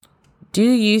Do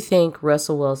you think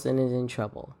Russell Wilson is in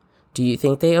trouble? Do you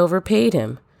think they overpaid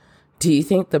him? Do you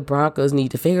think the Broncos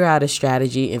need to figure out a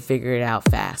strategy and figure it out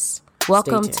fast?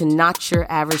 Welcome to Not Your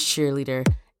Average Cheerleader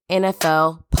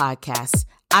NFL Podcast.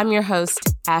 I'm your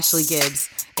host, Ashley Gibbs,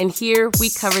 and here we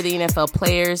cover the NFL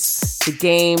players, the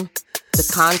game,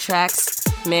 the contracts.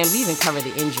 Man, we even cover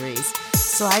the injuries.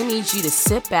 So I need you to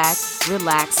sit back,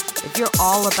 relax. If you're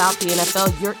all about the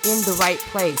NFL, you're in the right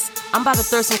place. I'm about to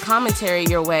throw some commentary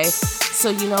your way. So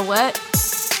you know what?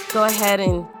 Go ahead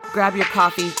and grab your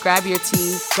coffee, grab your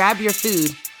tea, grab your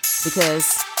food,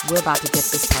 because we're about to get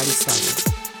this party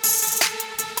started.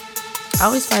 I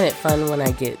always find it fun when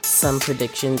I get some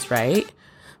predictions right,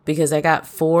 because I got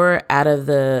 4 out of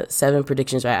the 7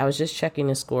 predictions right. I was just checking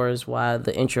the scores while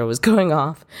the intro was going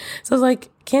off. So I was like,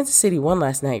 Kansas City won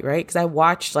last night, right? Because I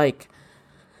watched like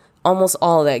almost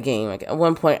all of that game. Like at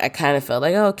one point I kind of felt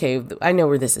like, oh, okay, I know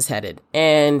where this is headed.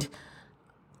 And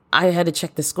I had to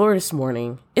check the score this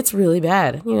morning. It's really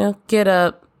bad. Get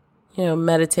up,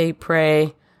 meditate,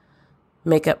 pray,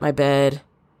 make up my bed,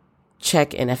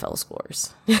 check NFL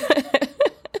scores.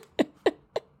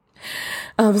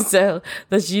 So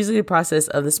that's usually the process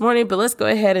of this morning, but let's go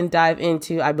ahead and dive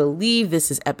into, I believe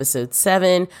this is episode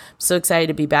 7. I'm so excited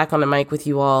to be back on the mic with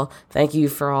you all. Thank you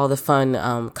for all the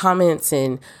fun comments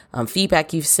and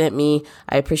feedback you've sent me.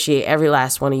 I appreciate every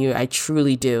last one of you. I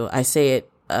truly do. I say it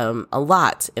a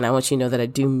lot, and I want you to know that I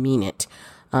do mean it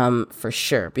for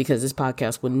sure, because this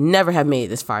podcast would never have made it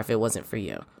this far if it wasn't for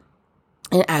you.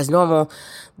 And as normal,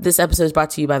 this episode is brought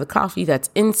to you by the coffee that's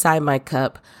inside my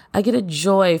cup. I get a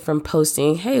joy from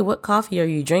posting, hey, what coffee are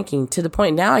you drinking? To the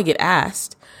point now I get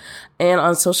asked. And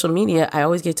on social media, I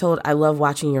always get told I love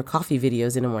watching your coffee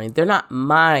videos in the morning. They're not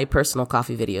my personal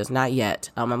coffee videos, not yet.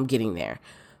 I'm getting there.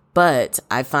 But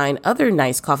I find other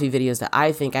nice coffee videos that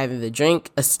I think either the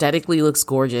drink aesthetically looks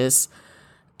gorgeous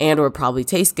and or probably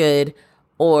tastes good,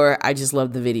 or I just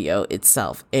love the video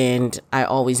itself. And I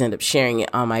always end up sharing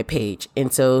it on my page.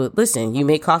 And so, listen, you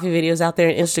make coffee videos out there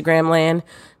in Instagram land.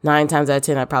 9 times out of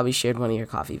 10, I probably shared one of your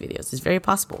coffee videos. It's very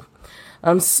possible.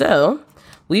 So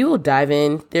we will dive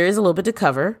in. There is a little bit to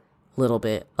cover. A little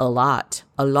bit. A lot.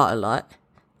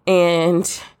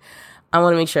 And I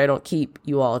want to make sure I don't keep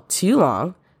you all too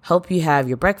long. Hope you have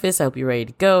your breakfast. I hope you're ready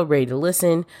to go, ready to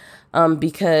listen.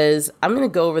 Because I'm going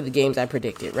to go over the games I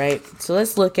predicted, right? So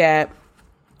let's look at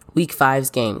Week 5's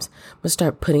games. I'm going to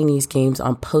start putting these games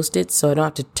on Post-its so I don't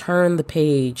have to turn the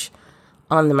page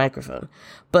on the microphone.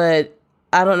 But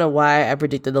I don't know why I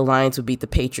predicted the Lions would beat the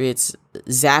Patriots.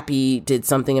 Zappy did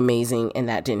something amazing, and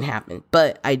that didn't happen.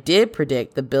 But I did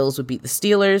predict the Bills would beat the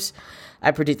Steelers.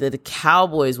 I predicted the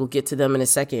Cowboys, we'll get to them in a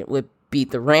second, would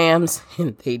beat the Rams,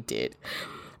 and they did.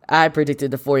 I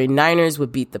predicted the 49ers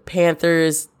would beat the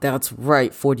Panthers. That's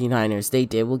right, 49ers. They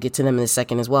did. We'll get to them in a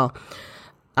second as well.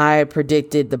 I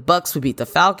predicted the Bucks would beat the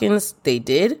Falcons. They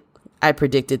did. I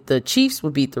predicted the Chiefs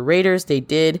would beat the Raiders. They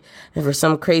did. And for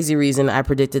some crazy reason, I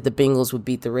predicted the Bengals would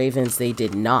beat the Ravens. They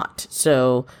did not.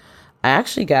 So I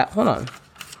actually got,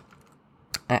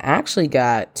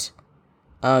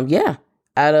 out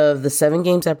of the 7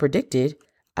 games I predicted,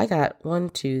 I got 5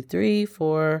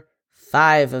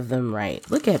 of them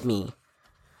right. Look at me.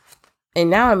 And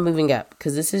now I'm moving up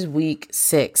because this is week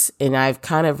 6 and I've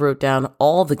kind of wrote down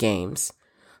all the games.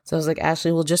 So I was like,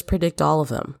 Ashley, we'll just predict all of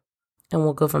them and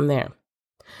we'll go from there.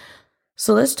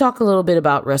 So let's talk a little bit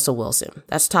about Russell Wilson.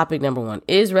 That's topic number 1.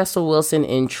 Is Russell Wilson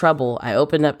in trouble? I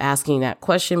opened up asking that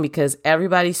question because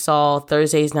everybody saw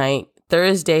Thursday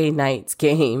night's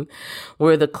game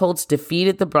where the Colts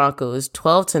defeated the Broncos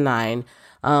 12-9.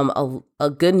 A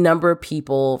good number of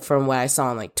people from what I saw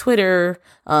on like Twitter,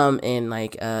 and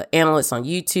analysts on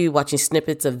YouTube watching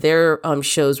snippets of their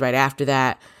shows right after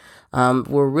that,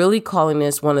 were really calling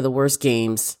this one of the worst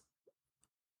games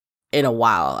in a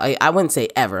while. I wouldn't say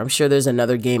ever. I'm sure there's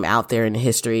another game out there in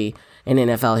history, in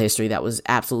NFL history, that was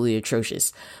absolutely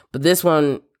atrocious. But this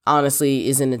one honestly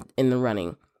is in the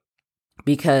running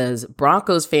because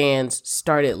Broncos fans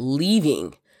started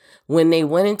leaving when they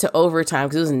went into overtime,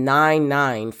 because it was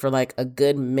 9-9 for like a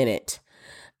good minute.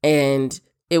 And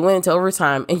it went into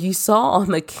overtime, and you saw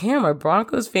on the camera,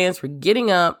 Broncos fans were getting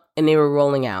up and they were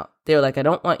rolling out. They were like, I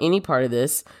don't want any part of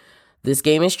this. This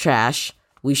game is trash.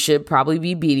 We should probably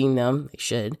be beating them. They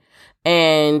should.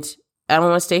 And I don't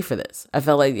want to stay for this. I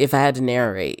felt like if I had to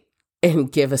narrate and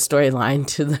give a storyline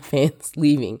to the fans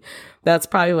leaving, that's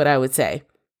probably what I would say.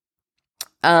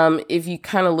 If you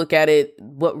kind of look at it,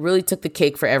 what really took the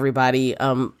cake for everybody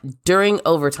during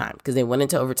overtime, because they went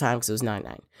into overtime because it was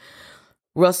 9-9,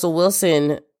 Russell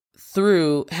Wilson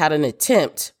had an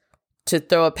attempt to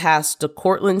throw a pass to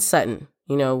Courtland Sutton,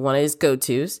 one of his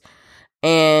go-tos,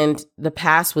 and the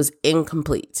pass was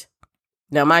incomplete.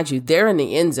 Now, mind you, they're in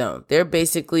the end zone. They're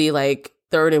basically like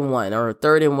 3rd and 1 or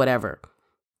 3rd and whatever.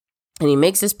 And he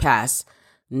makes his pass,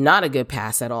 not a good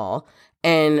pass at all.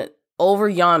 And over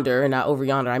yonder, and not over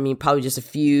yonder, I mean probably just a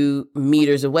few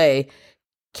meters away,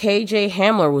 KJ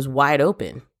Hamler was wide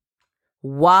open,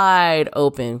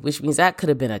 which means that could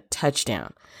have been a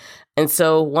touchdown. And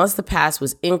so once the pass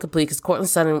was incomplete, because Courtland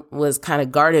Sutton was kind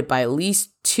of guarded by at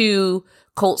least 2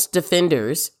 Colts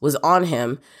defenders, was on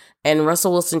him, and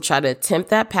Russell Wilson tried to attempt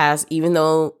that pass, even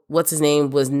though what's his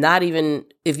name was not even,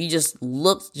 if you just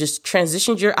looked, just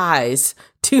transitioned your eyes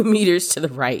 2 meters to the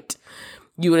right,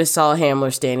 you would have saw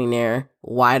Hamler standing there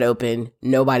wide open,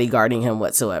 nobody guarding him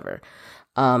whatsoever.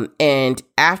 And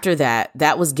after that,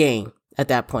 that was game at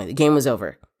that point. The game was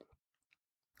over.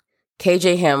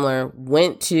 KJ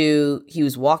Hamler he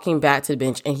was walking back to the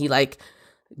bench, and he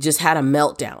just had a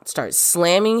meltdown, started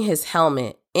slamming his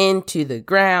helmet into the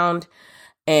ground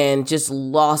and just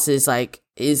lost his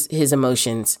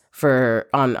emotions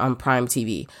on Prime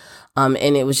TV. And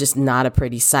it was just not a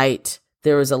pretty sight.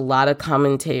 There was a lot of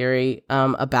commentary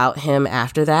about him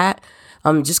after that.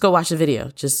 Just go watch the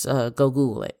video. Just go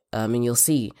Google it, and you'll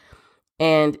see.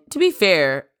 And to be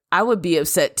fair, I would be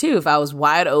upset too if I was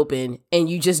wide open and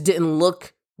you just didn't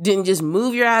just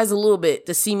move your eyes a little bit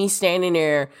to see me standing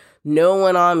there, no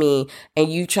one on me, and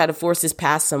you try to force this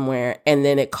pass somewhere, and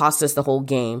then it costs us the whole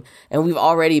game. And we've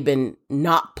already been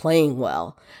not playing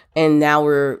well, and now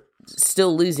we're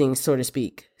still losing, so to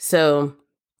speak. So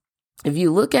if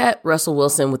you look at Russell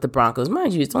Wilson with the Broncos,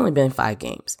 mind you, it's only been 5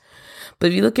 games. But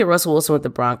if you look at Russell Wilson with the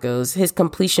Broncos, his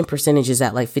completion percentage is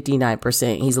at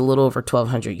 59%. He's a little over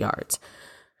 1,200 yards.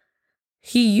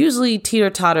 He usually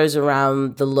teeter-totters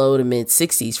around the low to mid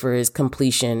 60s for his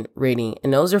completion rating,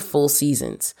 and those are full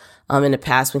seasons. In the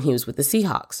past when he was with the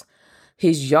Seahawks,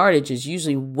 his yardage is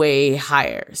usually way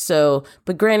higher. So,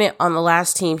 but granted, on the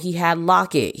last team, he had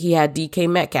Lockett, he had DK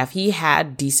Metcalf, he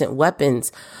had decent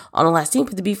weapons on the last team.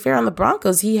 But to be fair, on the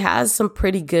Broncos, he has some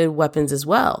pretty good weapons as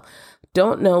well.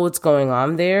 Don't know what's going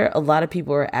on there. A lot of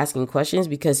people are asking questions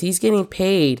because he's getting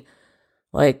paid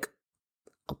like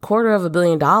 $250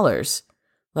 million.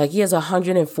 Like, he has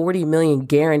 $140 million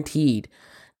guaranteed,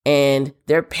 and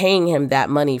they're paying him that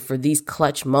money for these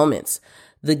clutch moments.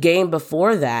 The game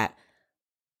before that,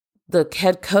 the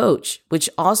head coach, which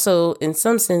also in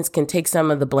some sense can take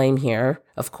some of the blame here,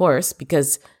 of course,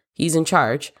 because he's in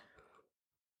charge,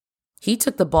 he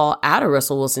took the ball out of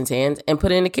Russell Wilson's hands and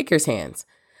put it in the kicker's hands.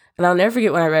 And I'll never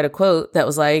forget when I read a quote that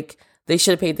was like, they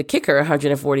should have paid the kicker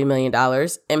 $140 million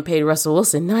and paid Russell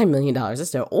Wilson $9 million. I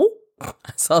said, oh.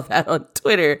 I saw that on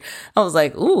Twitter. I was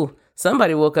like, ooh,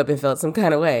 somebody woke up and felt some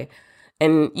kind of way.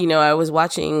 And, I was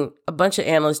watching a bunch of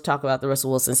analysts talk about the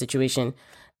Russell Wilson situation,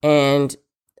 and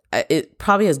it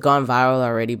probably has gone viral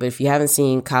already. But if you haven't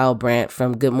seen Kyle Brandt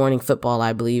from Good Morning Football,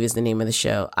 I believe is the name of the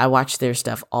show. I watch their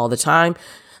stuff all the time.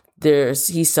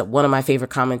 He's one of my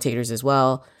favorite commentators as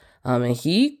well. And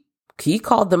he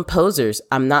called them posers.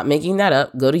 I'm not making that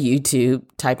up. Go to YouTube,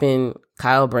 type in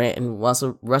Kyle Brandt and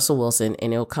Russell Wilson,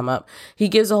 and it'll come up. He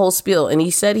gives a whole spiel, and he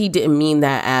said he didn't mean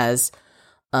that as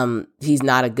he's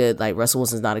not a good, Russell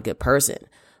Wilson's not a good person.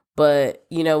 But,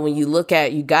 when you look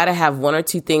at, you got to have 1 or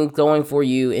 2 things going for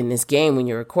you in this game when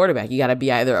you're a quarterback. You got to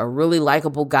be either a really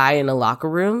likable guy in the locker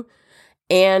room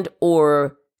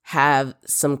or have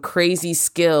some crazy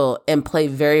skill and play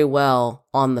very well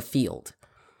on the field.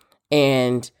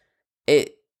 And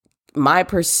my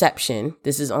perception,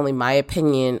 this is only my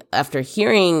opinion, after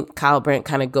hearing Kyle Brandt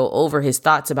kind of go over his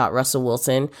thoughts about Russell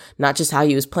Wilson, not just how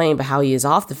he was playing, but how he is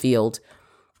off the field,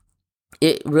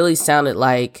 it really sounded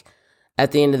like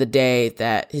at the end of the day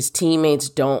that his teammates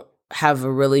don't have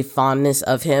a really fondness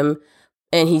of him,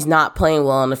 and he's not playing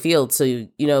well on the field. So,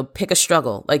 pick a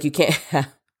struggle. You can't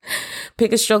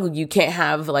pick a struggle. You can't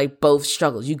have both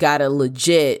struggles. You got to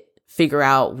legit figure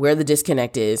out where the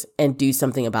disconnect is and do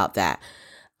something about that.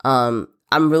 I'm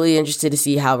really interested to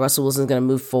see how Russell Wilson's going to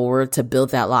move forward to build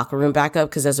that locker room back up,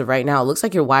 because as of right now, it looks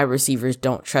like your wide receivers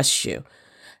don't trust you.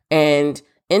 And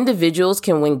individuals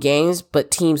can win games,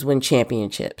 but teams win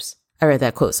championships. I read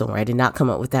that quote somewhere. I did not come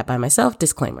up with that by myself.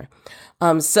 Disclaimer.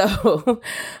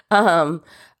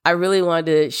 I really wanted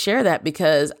to share that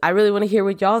because I really want to hear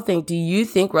what y'all think. Do you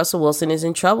think Russell Wilson is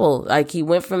in trouble? He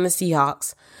went from the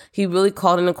Seahawks. He really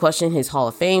called into question his Hall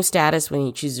of Fame status when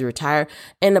he chooses to retire.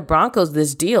 And the Broncos,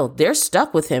 this deal, they're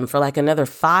stuck with him for another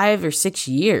 5 or 6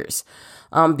 years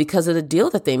because of the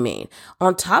deal that they made.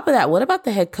 On top of that, what about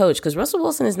the head coach? Because Russell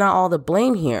Wilson is not all the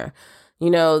blame here.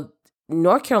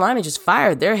 North Carolina just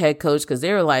fired their head coach because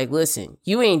they were like, listen,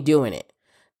 you ain't doing it.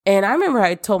 And I remember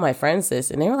I told my friends this,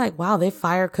 and they were like, wow, they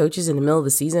fire coaches in the middle of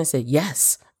the season. I said,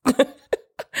 yes.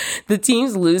 The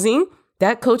team's losing.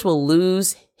 That coach will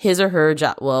lose his or her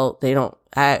job. Well, they don't.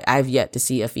 I've yet to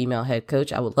see a female head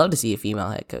coach. I would love to see a female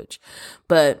head coach.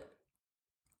 But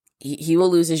he will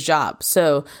lose his job.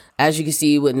 So as you can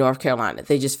see with North Carolina,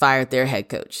 they just fired their head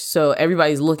coach. So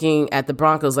everybody's looking at the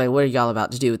Broncos like, what are y'all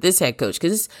about to do with this head coach?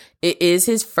 Because it is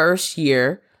his first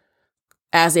year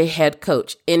as a head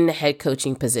coach in the head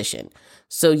coaching position.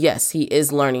 So yes, he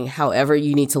is learning. However,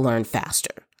 you need to learn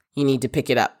faster. You need to pick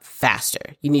it up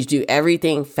faster. You need to do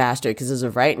everything faster because as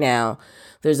of right now,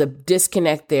 there's a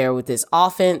disconnect there with this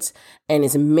offense and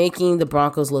it's making the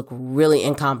Broncos look really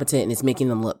incompetent and it's making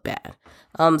them look bad.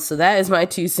 So that is my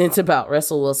 2 cents about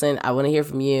Russell Wilson. I want to hear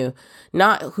from you,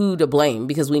 not who to blame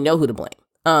because we know who to blame.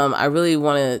 I really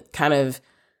want to kind of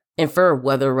infer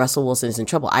whether Russell Wilson is in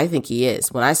trouble. I think he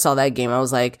is. When I saw that game, I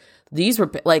was like, these were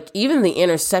like, even the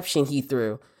interception he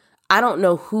threw, I don't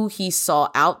know who he saw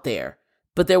out there,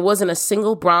 but there wasn't a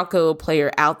single Bronco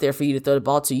player out there for you to throw the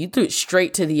ball to. You threw it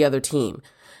straight to the other team.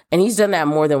 And he's done that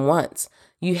more than once.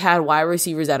 You had wide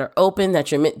receivers that are open,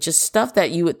 that you're just stuff that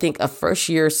you would think a first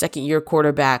year, second year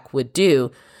quarterback would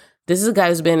do. This is a guy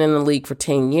who's been in the league for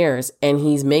 10 years and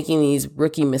he's making these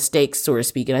rookie mistakes, so to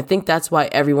speak. And I think that's why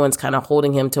everyone's kind of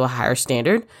holding him to a higher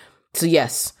standard. So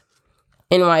yes,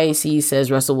 NYAC says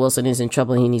Russell Wilson is in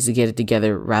trouble and he needs to get it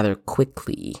together rather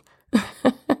quickly.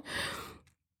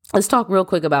 Let's talk real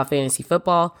quick about fantasy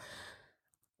football.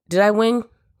 Did I win?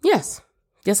 Yes.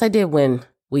 Yes, I did win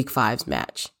week 5's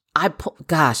match.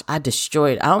 I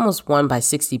destroyed. I almost won by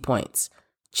 60 points.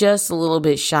 Just a little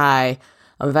bit shy.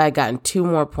 If I had gotten 2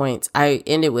 more points, I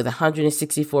ended with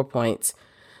 164 points.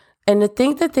 And to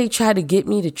think that they tried to get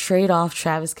me to trade off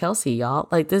Travis Kelce, y'all.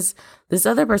 Like this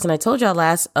other person, I told y'all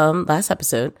last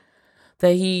episode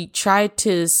that he tried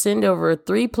to send over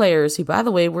 3 players who, by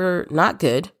the way, were not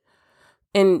good,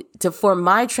 and for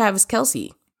my Travis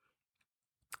Kelce.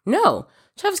 No,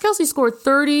 Travis Kelce scored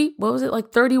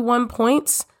 31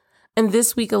 points. And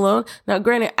this week alone, now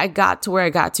granted, I got to where I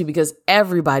got to because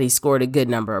everybody scored a good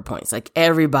number of points. Like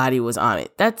everybody was on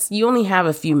it. You only have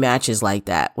a few matches like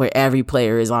that where every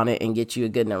player is on it and gets you a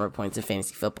good number of points in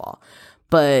fantasy football.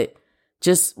 But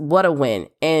just what a win.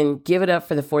 And give it up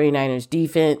for the 49ers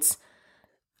defense.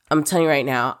 I'm telling you right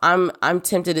now, I'm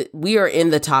tempted. We are in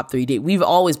the top 3. We've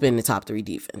always been in the top 3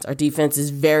 defense. Our defense is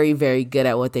very, very good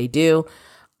at what they do.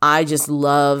 I just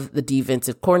love the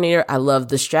defensive coordinator. I love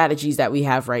the strategies that we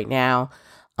have right now.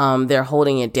 They're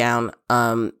holding it down.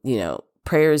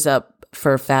 Prayers up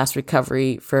for fast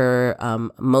recovery for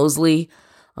Mosley,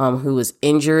 who was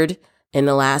injured in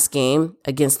the last game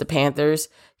against the Panthers.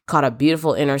 Caught a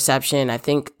beautiful interception. I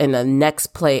think in the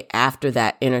next play after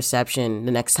that interception,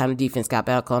 the next time the defense got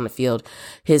back on the field,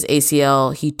 his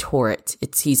ACL, he tore it.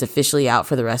 He's officially out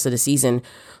for the rest of the season.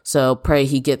 So pray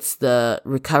he gets the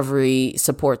recovery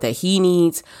support that he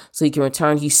needs so he can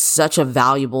return. He's such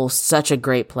a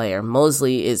great player.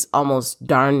 Mosley is almost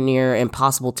darn near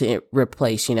impossible to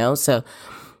replace, So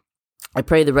I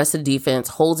pray the rest of the defense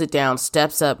holds it down,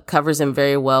 steps up, covers him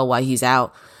very well while he's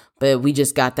out. But we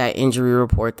just got that injury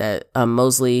report that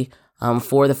Mosley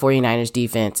for the 49ers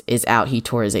defense is out. He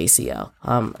tore his ACL.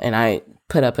 And I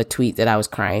put up a tweet that I was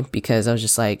crying because I was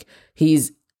just like,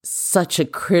 he's such a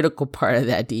critical part of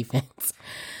that defense.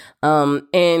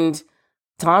 And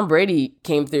Tom Brady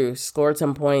came through, scored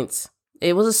some points.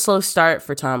 It was a slow start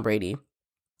for Tom Brady,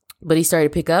 but he started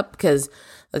to pick up because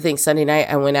I think Sunday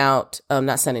night I went out,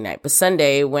 not Sunday night, but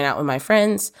Sunday went out with my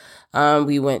friends.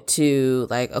 We went to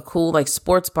like a cool like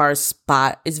sports bar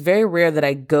spot. It's very rare that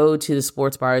I go to the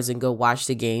sports bars and go watch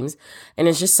the games. And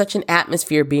it's just such an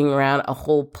atmosphere being around a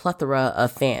whole plethora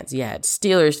of fans. You had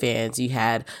Steelers fans, you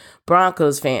had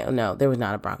Broncos fans. No, there was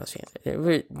not a Broncos fan.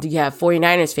 You had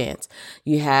 49ers fans.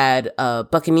 You had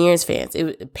Buccaneers fans,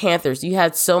 Panthers. You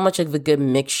had so much of a good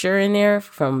mixture in there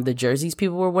from the jerseys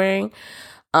people were wearing.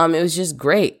 It was just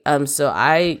great. So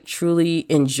I truly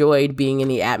enjoyed being in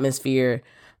the atmosphere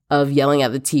of yelling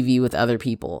at the TV with other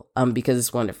people, because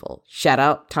it's wonderful. Shout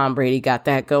out, Tom Brady got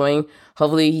that going.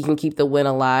 Hopefully he can keep the win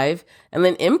alive. And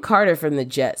then M. Carter from the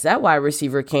Jets, that wide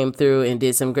receiver came through and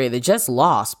did some great. The Jets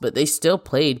lost, but they still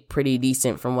played pretty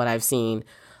decent from what I've seen,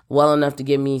 well enough to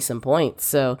give me some points.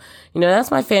 So,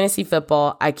 that's my fantasy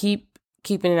football. I keep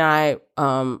keeping an eye,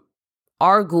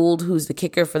 R. Gould, who's the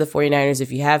kicker for the 49ers,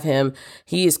 if you have him,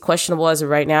 he is questionable as of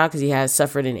right now because he has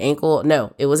suffered an ankle.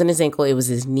 No, it wasn't his ankle. It was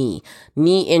his knee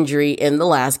injury in the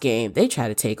last game. They try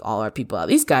to take all our people out.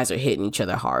 These guys are hitting each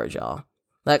other hard, y'all.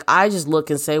 Like, I just look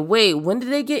and say, wait, when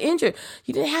did they get injured?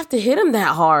 You didn't have to hit him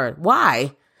that hard.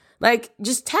 Why? Like,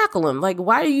 just tackle him. Like,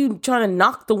 why are you trying to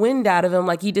knock the wind out of him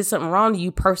like he did something wrong to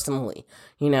you personally?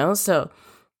 So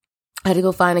I had to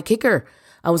go find a kicker.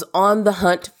 I was on the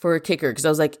hunt for a kicker because I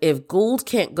was like, if Gould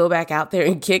can't go back out there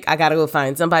and kick, I got to go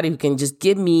find somebody who can just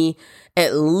give me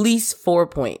at least 4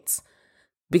 points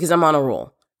because I'm on a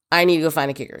roll. I need to go find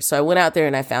a kicker. So I went out there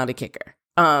and I found a kicker.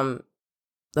 The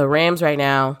Rams right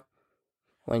now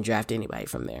wouldn't draft anybody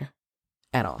from there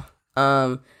at all.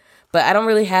 But I don't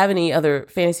really have any other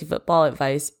fantasy football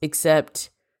advice except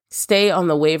stay on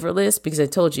the waiver list because I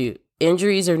told you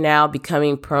injuries are now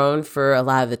becoming prone for a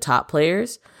lot of the top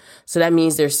players. So that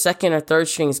means their second or third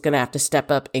string is going to have to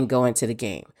step up and go into the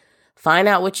game. Find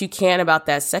out what you can about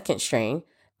that second string.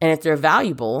 And if they're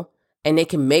valuable and they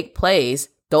can make plays,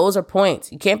 those are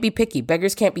points. You can't be picky.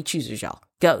 Beggars can't be choosers, y'all.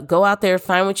 Go out there,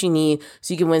 find what you need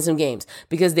so you can win some games.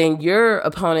 Because then your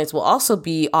opponents will also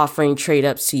be offering trade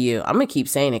ups to you. I'm going to keep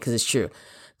saying it because it's true.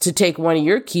 To take one of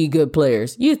your key good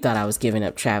players. You thought I was giving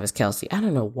up Travis Kelce. I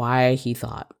don't know why he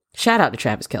thought. Shout out to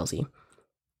Travis Kelce.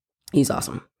 He's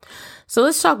awesome. So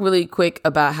let's talk really quick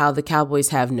about how the Cowboys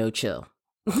have no chill.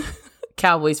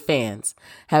 Cowboys fans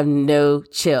have no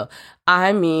chill.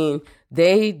 I mean,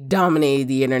 they dominated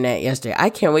the internet yesterday. I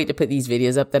can't wait to put these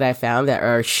videos up that I found that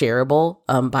are shareable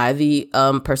by the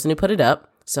person who put it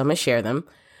up. So I'm going to share them.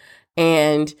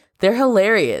 And they're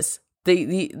hilarious.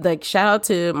 Like, shout out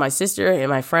to my sister and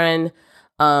my friend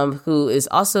who is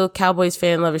also a Cowboys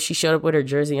fan lover. She showed up with her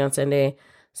jersey on Sunday.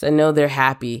 So I know they're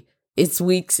happy. It's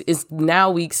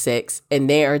now week 6 and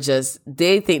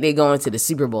they think they're going to the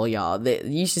Super Bowl, y'all.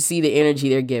 You should see the energy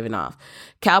they're giving off.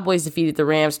 Cowboys defeated the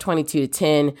Rams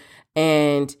 22-10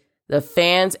 and the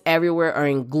fans everywhere are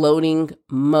in gloating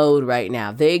mode right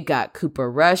now. They got Cooper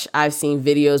Rush. I've seen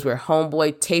videos where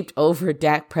homeboy taped over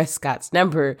Dak Prescott's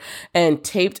number and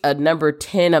taped a number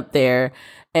 10 up there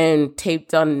and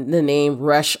taped on the name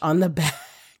Rush on the back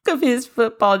of his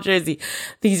football jersey.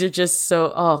 These are just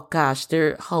oh gosh,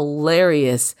 they're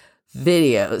hilarious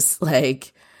videos.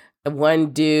 Like, one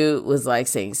dude was like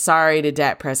saying sorry to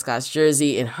Dak Prescott's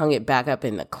jersey and hung it back up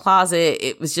in the closet.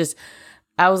 It was just,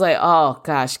 I was like, oh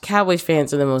gosh, Cowboys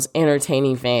fans are the most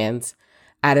entertaining fans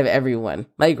out of everyone.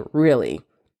 Like, really.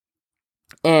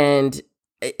 And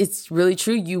it's really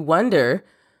true. You wonder,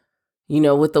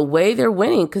 with the way they're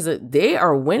winning, because they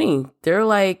are winning. They're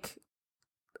like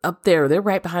up there. They're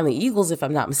right behind the Eagles, if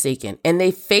I'm not mistaken. And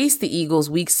they face the Eagles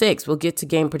week 6. We'll get to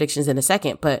game predictions in a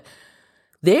second, but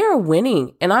they're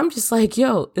winning. And I'm just like,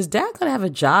 yo, is Dak going to have a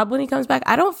job when he comes back?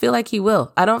 I don't feel like he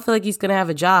will. I don't feel like he's going to have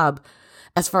a job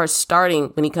as far as starting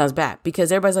when he comes back,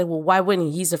 because everybody's like, well, why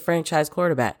wouldn't he? He's a franchise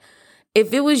quarterback.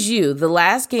 If it was you, the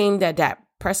last game that Dak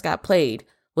Prescott played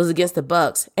was against the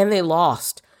Bucs and they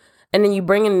lost. And then you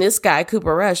bring in this guy,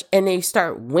 Cooper Rush, and they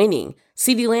start winning.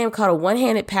 CeeDee Lamb caught a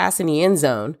one-handed pass in the end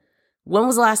zone. When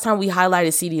was the last time we highlighted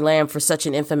CeeDee Lamb for such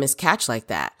an infamous catch like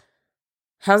that?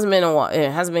 Hasn't been a while. It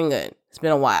hasn't been good. It's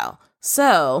been a while.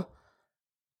 So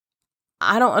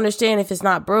I don't understand, if it's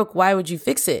not broke, why would you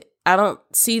fix it? I don't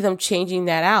see them changing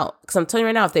that out. Because I'm telling you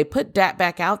right now, if they put Dak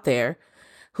back out there,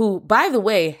 who, by the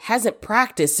way, hasn't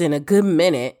practiced in a good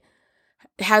minute,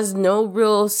 has no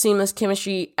real seamless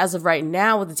chemistry as of right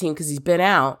now with the team because he's been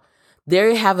out.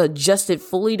 They have adjusted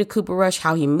fully to Cooper Rush,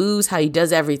 how he moves, how he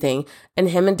does everything, and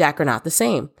him and Dak are not the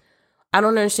same. I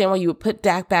don't understand why you would put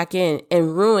Dak back in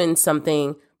and ruin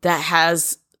something that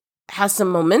has some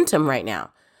momentum right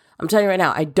now. I'm telling you right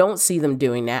now, I don't see them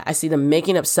doing that. I see them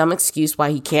making up some excuse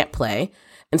why he can't play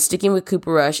and sticking with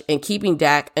Cooper Rush and keeping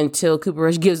Dak until Cooper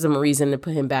Rush gives them a reason to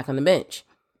put him back on the bench.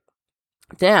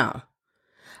 Now,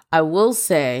 I will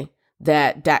say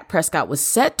that Dak Prescott was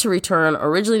set to return.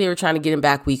 Originally, they were trying to get him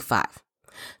back week 5.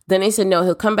 Then they said, no,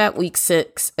 he'll come back week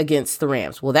 6 against the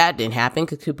Rams. Well, that didn't happen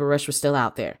because Cooper Rush was still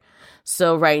out there.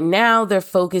 So right now, their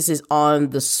focus is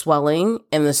on the swelling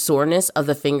and the soreness of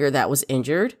the finger that was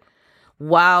injured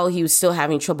while he was still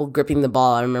having trouble gripping the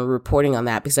ball. I remember reporting on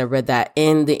that because I read that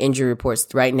in the injury reports.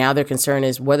 Right now, their concern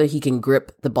is whether he can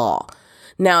grip the ball.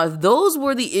 Now, if those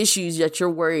were the issues that you're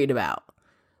worried about,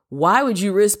 why would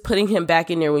you risk putting him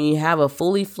back in there when you have a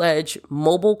fully fledged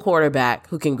mobile quarterback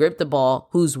who can grip the ball,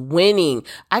 who's winning?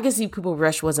 I can see Cooper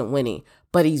Rush wasn't winning,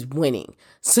 but he's winning.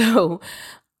 So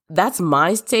that's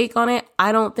my take on it.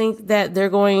 I don't think that they're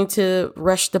going to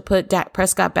rush to put Dak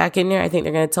Prescott back in there. I think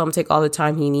they're going to tell him to take all the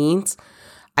time he needs.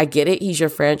 I get it. He's your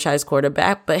franchise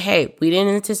quarterback. But hey, we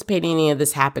didn't anticipate any of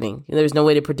this happening. There's no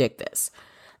way to predict this.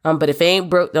 But if it ain't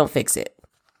broke, don't fix it.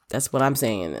 That's what I'm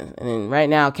saying. And right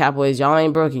now, Cowboys, y'all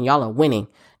ain't broken. Y'all are winning.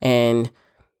 And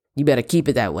you better keep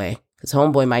it that way because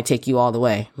homeboy might take you all the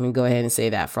way. I'm going to go ahead and say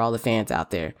that for all the fans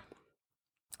out there.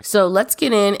 So let's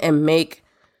get in and make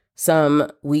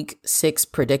some week 6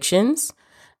 predictions.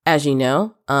 As you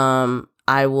know,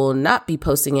 I will not be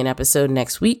posting an episode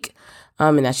next week.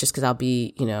 And that's just because I'll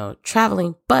be,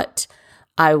 traveling. But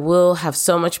I will have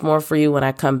so much more for you when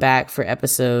I come back for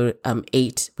episode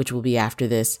 8, which will be after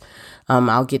this.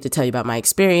 I'll get to tell you about my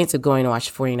experience of going to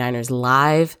watch the 49ers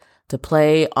live, to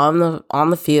play on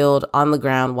the field, on the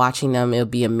ground, watching them. It'll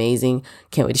be amazing.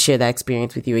 Can't wait to share that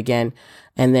experience with you again.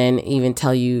 And then even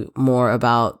tell you more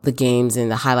about the games and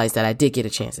the highlights that I did get a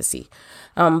chance to see.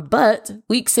 But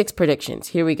week 6 predictions.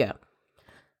 Here we go.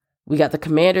 We got the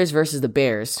Commanders versus the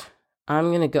Bears. I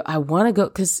want to go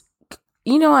because,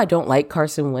 I don't like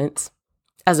Carson Wentz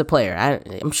as a player.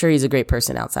 I'm sure he's a great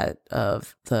person outside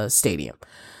of the stadium.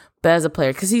 But as a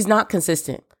player, because he's not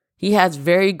consistent. He has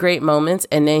very great moments,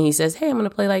 and then he says, hey, I'm going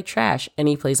to play like trash, and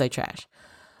he plays like trash.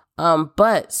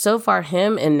 But so far,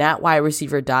 him and that wide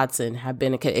receiver Dotson have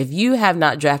been if you have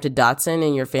not drafted Dotson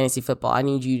in your fantasy football, I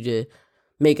need you to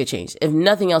make a change. If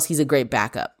nothing else, he's a great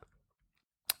backup.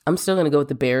 I'm still going to go with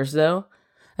the Bears, though.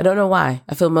 I don't know why.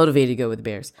 I feel motivated to go with the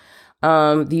Bears.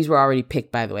 These were already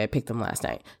picked, by the way. I picked them last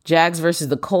night. Jags versus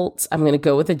the Colts. I'm going to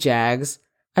go with the Jags.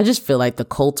 I just feel like the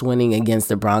Colts winning against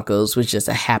the Broncos was just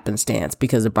a happenstance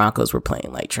because the Broncos were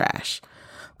playing like trash.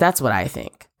 That's what I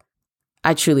think.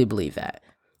 I truly believe that.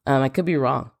 I could be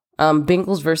wrong.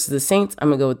 Bengals versus the Saints. I'm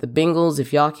going to go with the Bengals.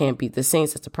 If y'all can't beat the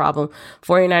Saints, that's a problem.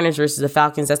 49ers versus the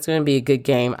Falcons. That's going to be a good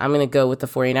game. I'm going to go with the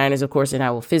 49ers, of course, and I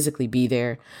will physically be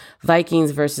there.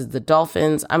 Vikings versus the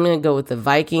Dolphins. I'm going to go with the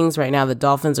Vikings. Right now, the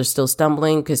Dolphins are still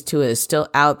stumbling because Tua is still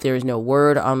out. There is no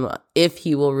word on if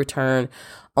he will return.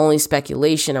 Only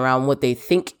speculation around what they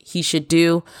think he should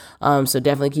do. So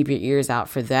definitely keep your ears out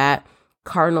for that.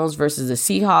 Cardinals versus the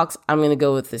Seahawks. I'm going to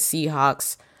go with the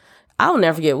Seahawks. I'll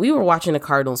never forget, we were watching the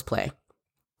Cardinals play.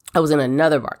 I was in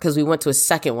another bar because we went to a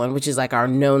second one, which is like our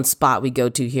known spot we go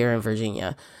to here in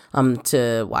Virginia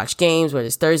to watch games, whether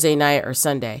it's Thursday night or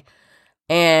Sunday.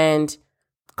 And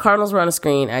Cardinals were on the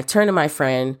screen. I turned to my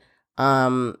friend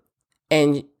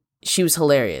and she was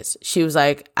hilarious. She was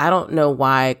like, I don't know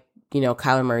why,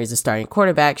 Kyler Murray is a starting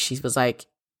quarterback. She was like,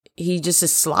 he just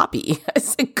is sloppy. I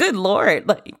said, good Lord.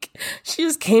 Like, she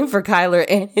just came for Kyler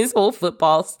and his whole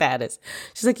football status.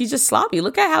 She's like, he's just sloppy.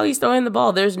 Look at how he's throwing the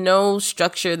ball. There's no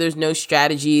structure. There's no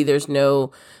strategy. There's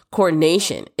no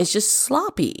coordination. It's just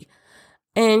sloppy.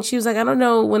 And she was like, I don't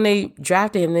know, when they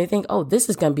drafted him, they think, oh, this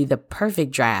is going to be the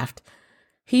perfect draft.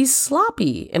 He's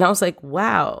sloppy. And I was like,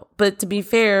 wow. But to be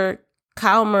fair,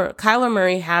 Kyler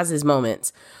Murray has his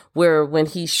moments where when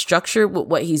he's structured with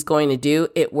what he's going to do,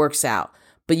 it works out.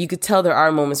 But you could tell there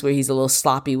are moments where he's a little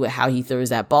sloppy with how he throws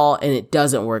that ball, and it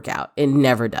doesn't work out. It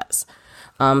never does.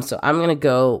 So I'm going to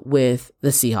go with the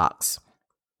Seahawks.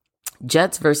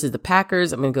 Jets versus the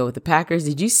Packers. I'm going to go with the Packers.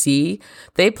 Did you see?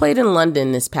 They played in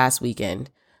London this past weekend.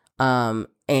 And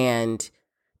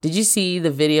did you see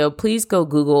the video? Please go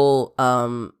Google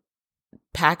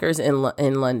Packers in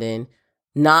London,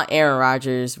 not Aaron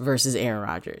Rodgers versus Aaron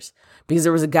Rodgers. Because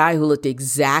there was a guy who looked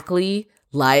exactly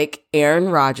like Aaron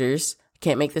Rodgers.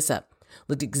 Can't make this up.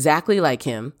 Looked exactly like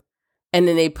him. And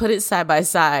then they put it side by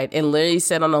side and literally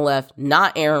said on the left,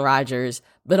 not Aaron Rodgers,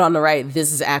 but on the right,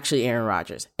 this is actually Aaron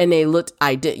Rodgers. And they looked,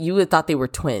 you would have thought they were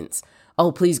twins.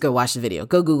 Oh, please go watch the video.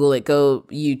 Go Google it. Go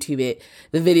YouTube it.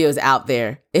 The video is out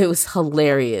there. It was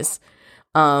hilarious.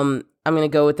 I'm going to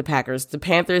go with the Packers. The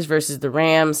Panthers versus the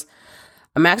Rams.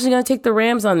 I'm actually going to take the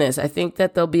Rams on this. I think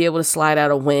that they'll be able to slide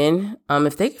out a win.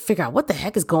 If they can figure out what the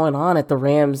heck is going on at the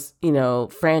Rams,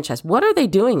 franchise. What are they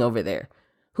doing over there?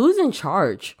 Who's in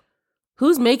charge?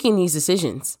 Who's making these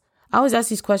decisions? I always ask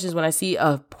these questions when I see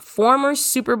a former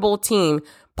Super Bowl team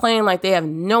playing like they have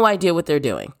no idea what they're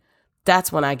doing.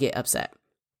 That's when I get upset.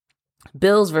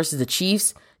 Bills versus the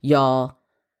Chiefs. Y'all,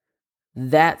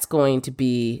 that's going to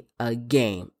be a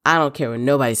game. I don't care what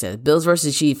nobody says. Bills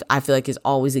versus Chiefs, I feel like is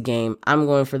always a game. I'm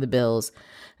going for the Bills.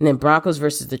 And then Broncos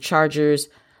versus the Chargers.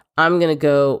 I'm going to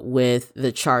go with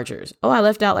the Chargers. Oh, I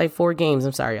left out like 4 games.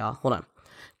 I'm sorry, y'all. Hold on.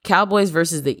 Cowboys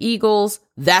versus the Eagles.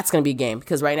 That's going to be a game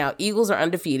because right now Eagles are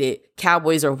undefeated.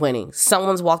 Cowboys are winning.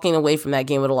 Someone's walking away from that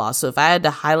game with a loss. So if I had to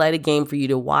highlight a game for you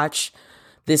to watch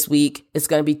this week, it's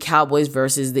going to be Cowboys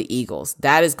versus the Eagles.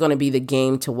 That is going to be the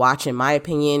game to watch, in my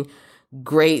opinion.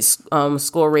 Great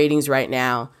score ratings right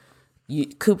now.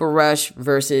 Cooper Rush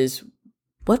versus,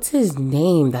 what's his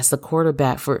name? That's the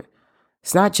quarterback for,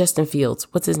 it's not Justin Fields.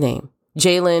 What's his name?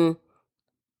 Jalen.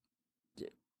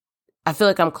 I feel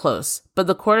like I'm close. But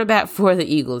the quarterback for the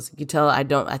Eagles, you can tell I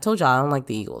told y'all I don't like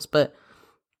the Eagles, but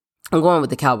I'm going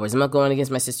with the Cowboys. I'm not going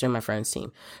against my sister and my friend's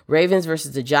team. Ravens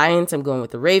versus the Giants. I'm going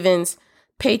with the Ravens.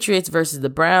 Patriots versus the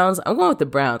Browns. I'm going with the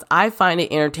Browns. I find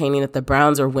it entertaining that the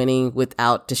Browns are winning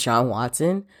without Deshaun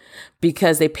Watson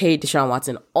because they paid Deshaun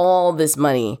Watson all this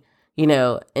money,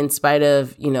 in spite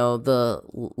of, the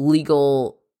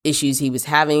legal issues he was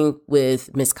having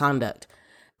with misconduct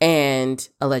and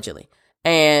allegedly.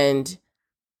 And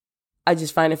I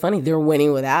just find it funny. They're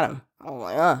winning without him. I'm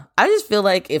like, I just feel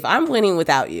like if I'm winning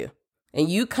without you and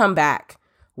you come back,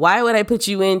 why would I put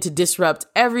you in to disrupt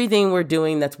everything we're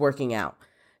doing that's working out?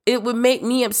 It would make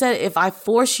me upset if I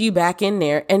force you back in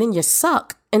there and then you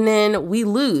suck and then we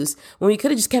lose when we could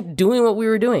have just kept doing what we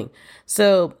were doing.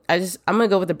 So I'm going to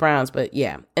go with the Browns, but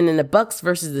yeah. And then the Bucks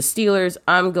versus the Steelers,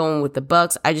 I'm going with the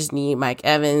Bucks. I just need Mike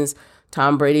Evans,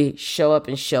 Tom Brady, show up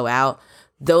and show out.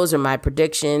 Those are my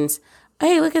predictions.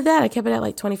 Hey, look at that. I kept it at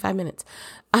like 25 minutes.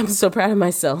 I'm so proud of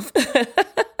myself.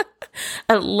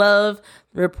 I love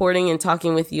reporting and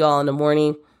talking with you all in the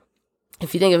morning.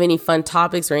 If you think of any fun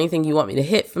topics or anything you want me to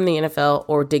hit from the NFL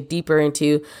or dig deeper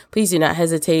into, please do not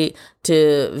hesitate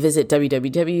to visit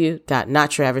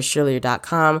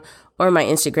www.nottravisshirley.com or my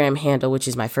Instagram handle, which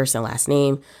is my first and last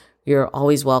name. You're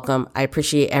always welcome. I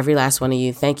appreciate every last one of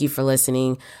you. Thank you for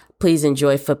listening. Please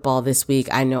enjoy football this week.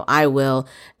 I know I will,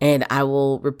 and I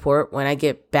will report when I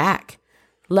get back.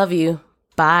 Love you.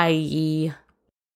 Bye.